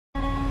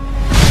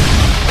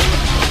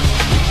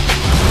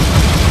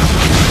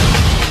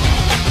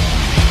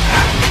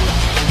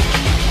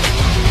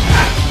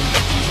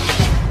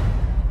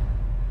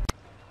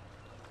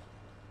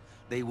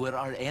they were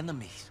our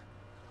enemies.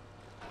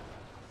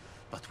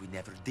 But we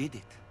never did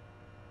it.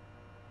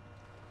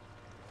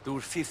 There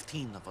were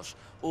 15 of us,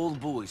 all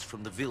boys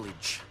from the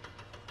village.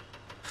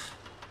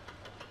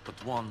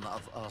 But one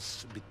of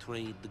us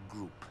betrayed the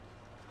group.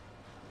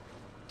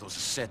 It was a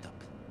setup.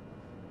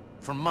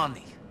 For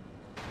money.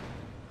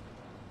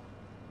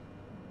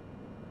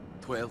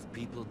 12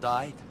 people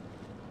died.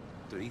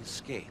 3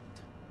 escaped.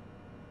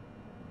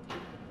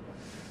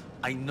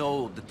 I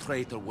know the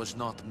traitor was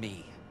not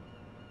me.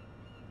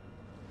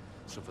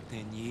 So for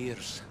 10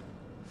 years,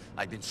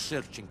 I've been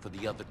searching for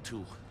the other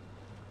 2.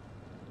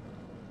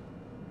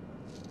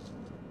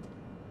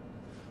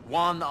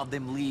 One of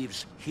them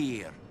lives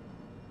here.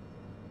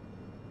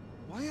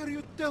 Why are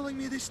you telling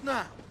me this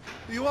now?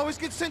 Do you always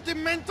get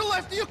sentimental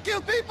after you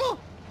kill people?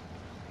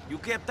 You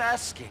kept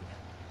asking.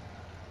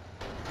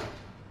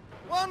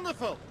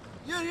 Wonderful!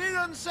 You're here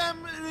on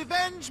some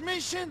revenge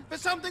mission for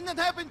something that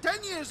happened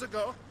 10 years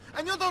ago,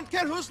 and you don't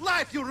care whose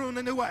life you ruin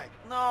anyway.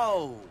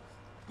 No.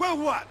 Well,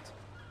 what?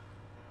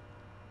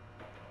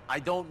 I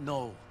don't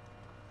know.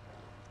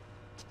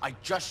 I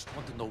just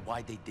want to know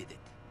why they did it.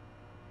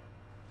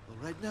 Well,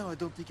 right now I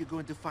don't think you're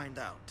going to find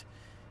out.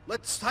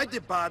 Let's hide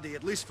the body,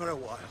 at least for a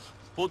while.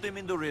 Put him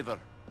in the river.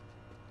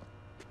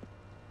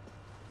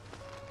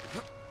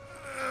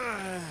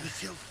 We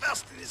feel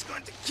Faustin is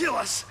going to kill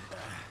us.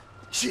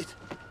 Shit.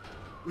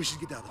 We should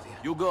get out of here.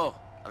 You go.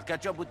 I'll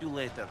catch up with you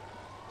later.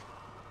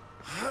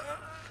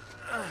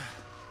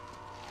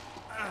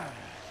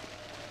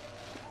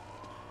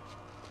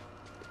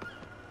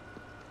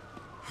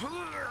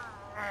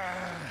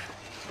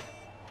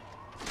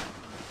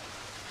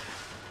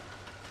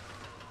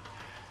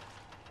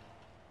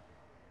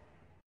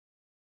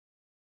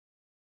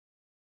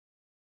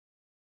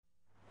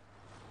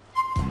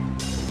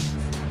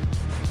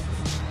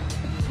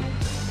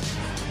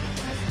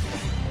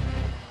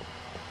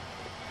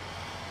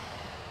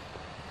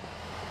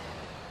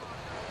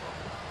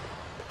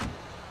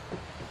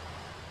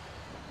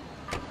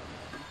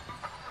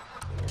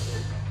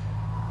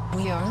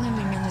 We are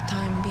living in a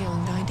time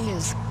beyond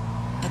ideas.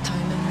 A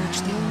time in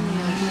which the only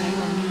idea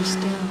you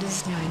understand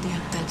is the idea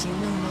that you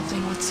know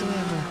nothing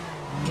whatsoever.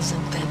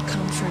 Isn't that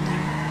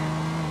comforting?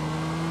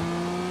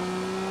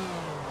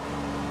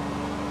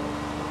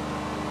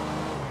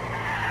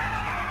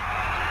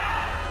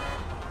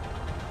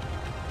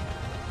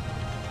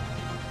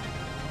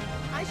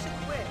 I should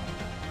quit.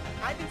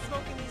 I've been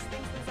smoking these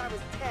things since I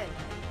was 10.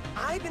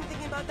 I've been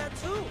thinking about that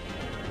too.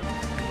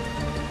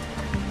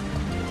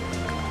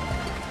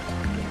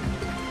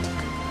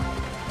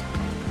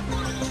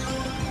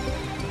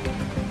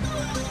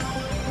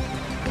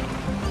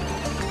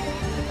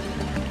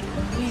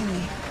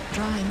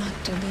 Try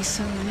not to be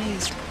so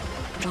amazed.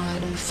 Try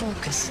to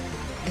focus.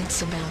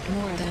 It's about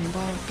more than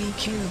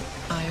barbecue,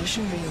 I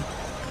assure you.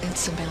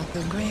 It's about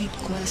the great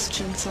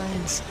question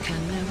science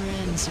can never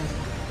answer.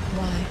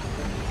 Why?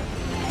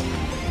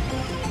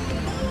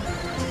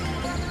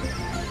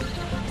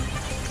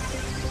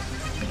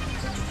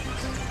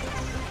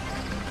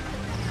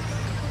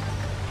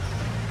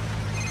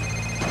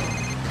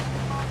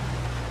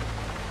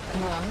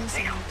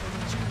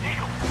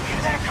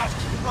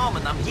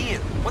 Roman, I'm here.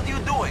 What are you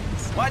doing?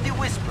 Why do you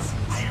whisper?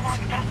 I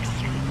want that to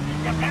you.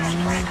 Your best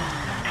friend.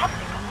 Come,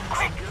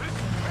 quick!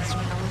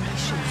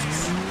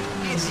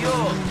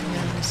 Idiot!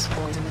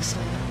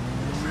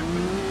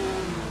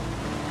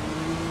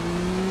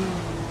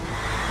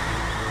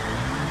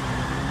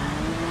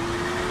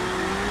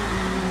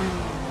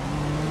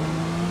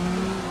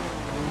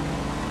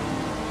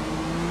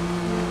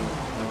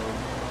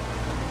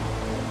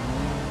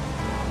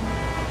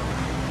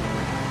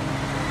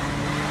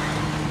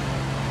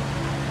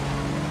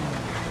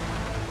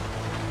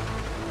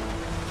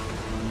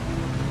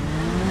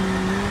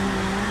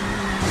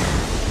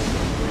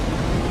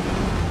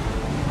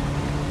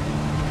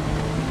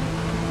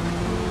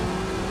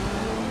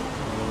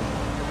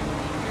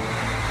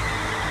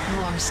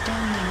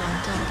 Standing on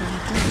top of a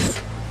cliff.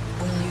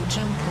 Will you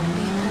jump or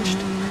be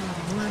pushed?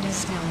 What is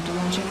the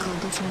ontological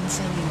difference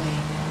anyway?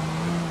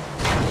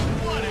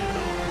 What in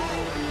the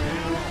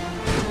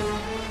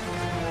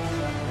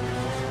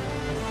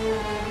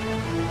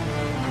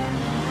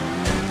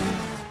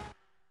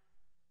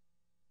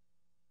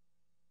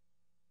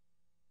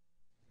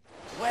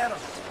Where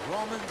are you,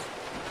 Roman?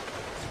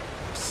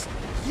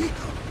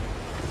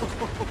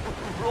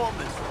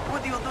 Roman,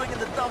 what are you doing in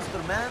the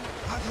dumpster, man?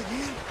 Out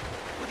again?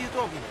 What are you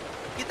talking about?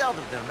 Get out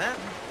of there, man.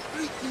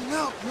 Freaking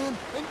out, man.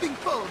 I'm being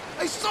followed.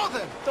 I saw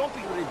them. Don't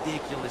be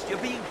ridiculous. You're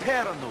being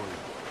paranoid.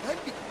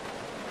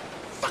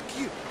 Fuck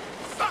you.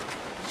 Fuck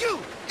you.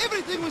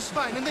 Everything was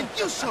fine, and then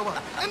you show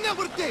up. And now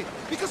we're dead.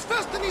 Because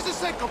Faustin is a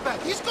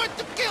psychopath. He's going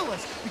to kill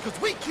us. Because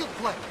we killed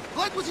Vlad.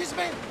 Vlad was his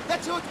man.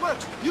 That's how it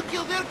works. You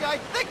kill their guy,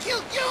 they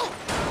kill you.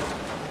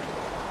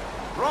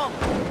 Roman,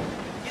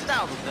 get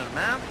out of there,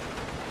 man.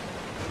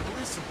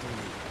 Listen to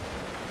me.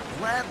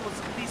 Vlad was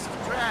a piece of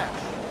trash.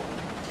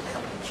 They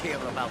don't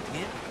care about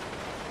him.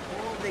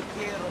 All they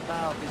care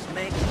about is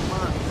making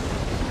money.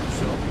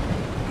 So,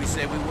 we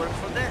say we work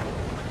for them.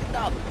 Get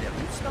out of there.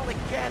 You smell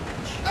like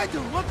cabbage. I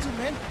don't want to,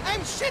 man.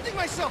 I'm shitting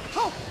myself.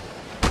 Oh!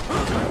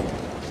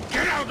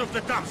 Get out of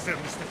the dumpster,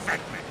 Mr.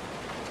 Fatman.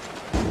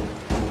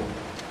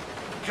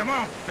 Come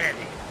on, fatty.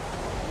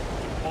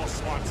 The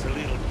boss wants a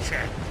little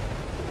chat.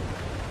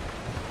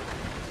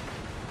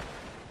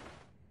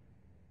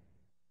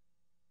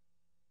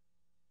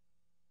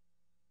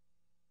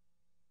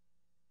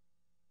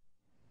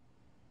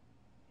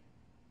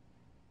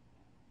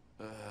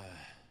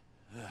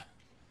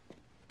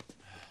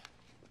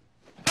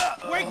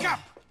 Wake up!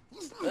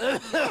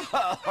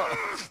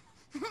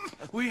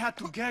 We had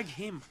to gag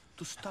him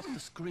to stop the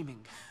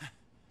screaming.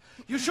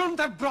 You shouldn't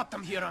have brought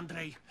them here,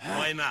 Andre.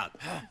 Why not?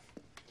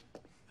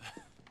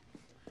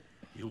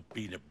 You've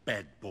been a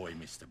bad boy,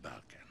 Mr.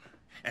 Balkan.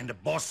 And the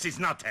boss is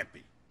not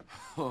happy.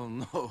 Oh,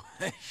 no.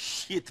 I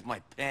shit my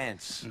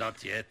pants.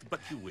 Not yet,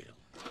 but you will.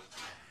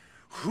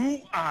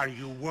 Who are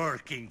you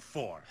working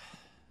for?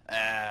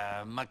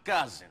 My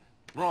cousin,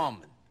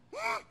 Roman.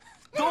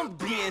 Don't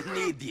be an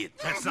idiot.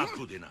 That's not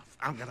good enough.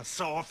 I'm gonna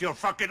saw off your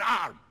fucking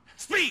arm.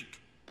 Speak!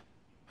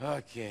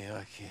 Okay.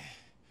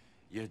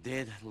 Your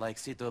dad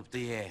likes it up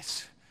the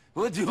ass.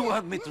 What do you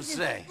want me to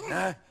say,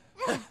 huh?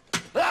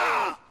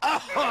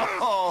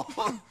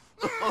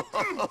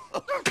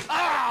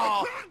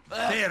 Ow!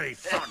 Very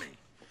funny.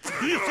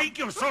 Do you think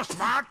you're so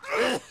smart?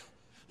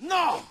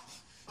 No!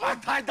 I'm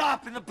tied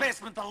up in the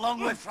basement a long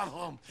way from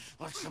home,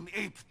 while some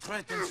ape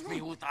threatens me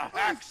with a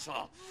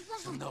hacksaw.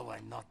 So no,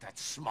 I'm not that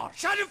smart.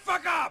 Shut the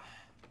fuck up!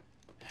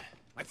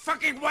 My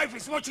fucking wife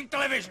is watching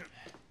television!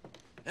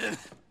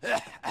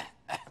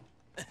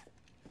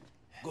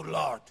 Good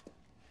Lord.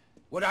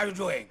 What are you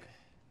doing?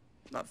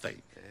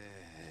 Nothing.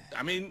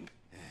 I mean,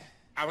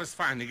 I was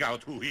finding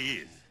out who he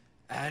is.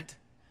 And?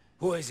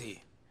 Who is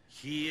he?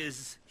 He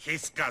is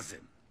his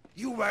cousin.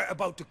 You were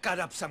about to cut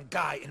up some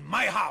guy in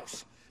my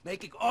house,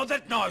 making all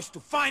that noise to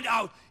find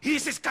out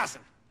he's his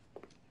cousin.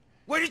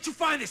 Where did you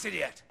find this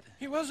idiot?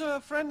 He was a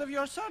friend of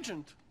your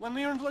sergeant when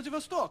we were in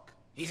Vladivostok.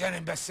 He's an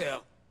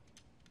imbecile.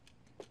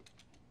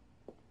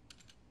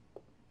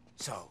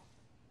 So,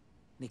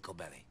 Niko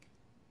Bellic,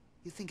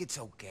 you think it's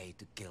okay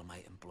to kill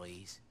my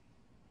employees?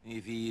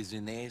 If he is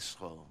an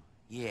asshole,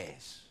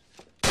 yes.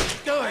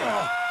 Do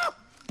it!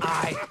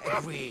 I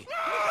agree.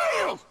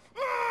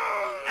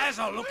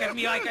 Asshole, look at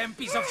me like I'm a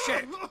piece of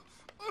shit.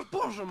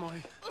 Боже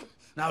мой.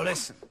 Now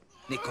listen,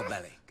 Niko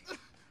Bellic.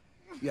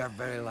 You are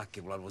very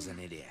lucky Vlad was an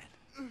idiot.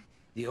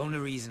 The only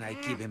reason I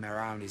keep him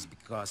around is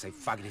because I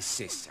fucked his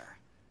sister.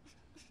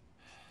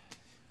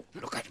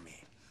 Look at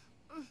me.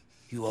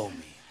 You owe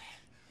me.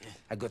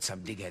 I got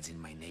some digheads in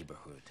my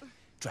neighborhood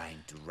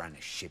trying to run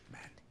a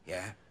shipment,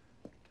 yeah?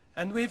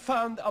 And we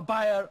found a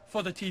buyer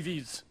for the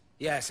TVs.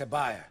 Yes, a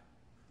buyer.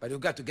 But you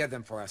got to get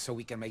them for us so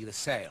we can make the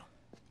sale.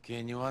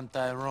 Can you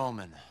untie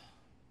Roman?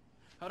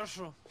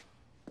 Хорошо.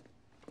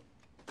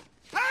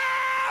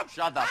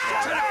 Shut up,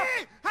 Roman. Shut up!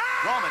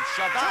 Roman,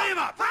 shut up! Shut him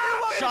up!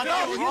 Shut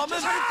up, Roman! Roman,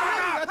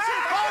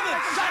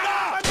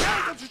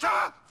 shut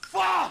up!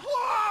 Fuck!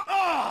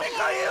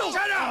 Mikhail!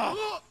 Shut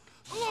up!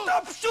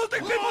 Stop shooting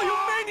people, you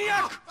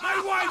maniac! My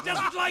wife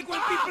doesn't like when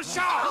people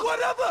shout!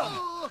 Whatever!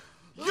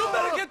 You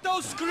better get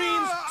those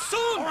screens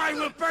soon! Or I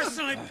will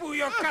personally pull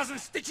your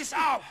cousin's stitches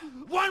out,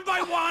 one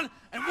by one,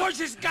 and watch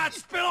his guts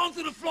spill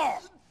onto the floor!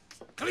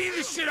 Clean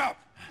this shit up!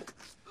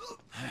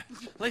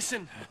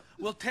 Listen,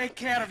 we'll take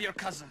care of your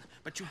cousin,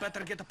 but you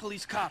better get a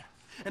police car.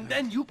 And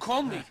then you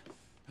call me.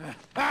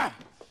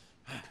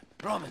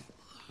 Roman!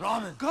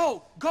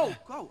 Go!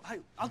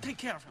 I'll take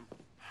care of him.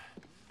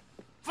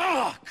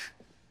 Fuck!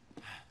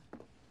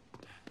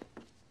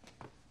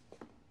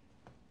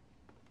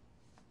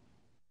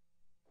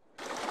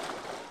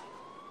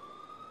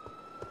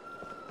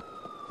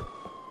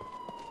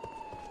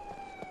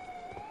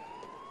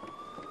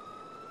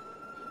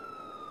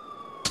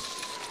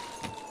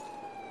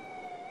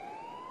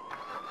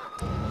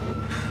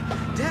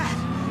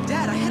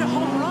 Dad, I hit a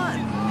home run.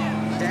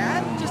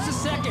 Dad? Just a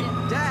second.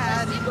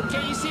 Dad? Look,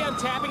 can't you see I'm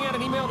tapping out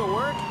an email to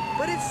work?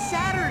 But it's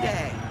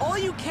Saturday. All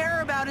you care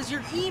about is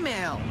your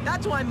email.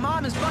 That's why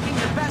Mom is fucking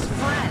your best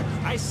friend.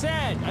 I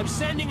said, I'm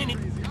sending an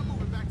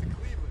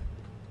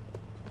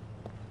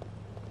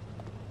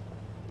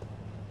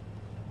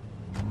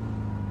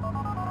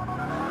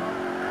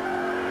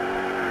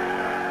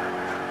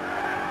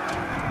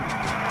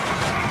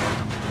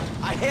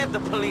I have the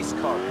police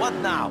car. What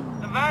now?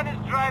 The van is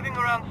driving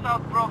around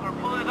South Broker.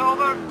 Pull it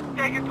over,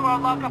 take it to our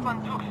lockup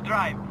on Duke's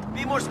Drive.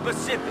 Be more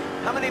specific.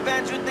 How many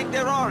vans do you think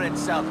there are in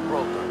South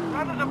Broker?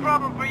 That is a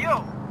problem for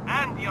you.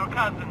 And your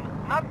cousin.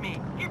 Not me.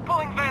 Keep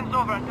pulling vans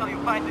over until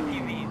you find the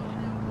TVs.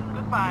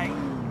 Goodbye.